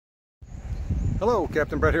Hello,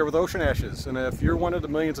 Captain Brett here with Ocean Ashes, and if you're one of the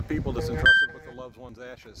millions of people that's entrusted with the loved one's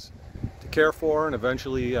ashes to care for and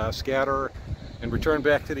eventually scatter and return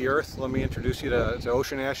back to the earth, let me introduce you to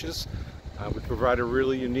Ocean Ashes. We provide a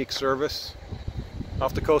really unique service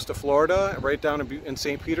off the coast of Florida, right down in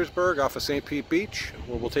St. Petersburg off of St. Pete Beach,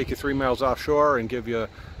 where we'll take you 3 miles offshore and give you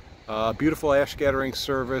a beautiful ash scattering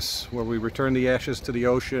service where we return the ashes to the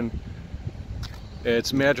ocean.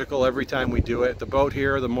 It's magical every time we do it. The boat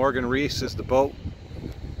here, the Morgan Reese, is the boat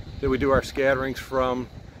that we do our scatterings from.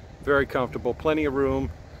 Very comfortable, plenty of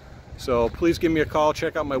room. So please give me a call,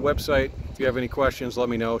 check out my website. If you have any questions, let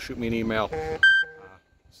me know, shoot me an email.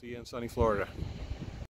 See you in sunny Florida.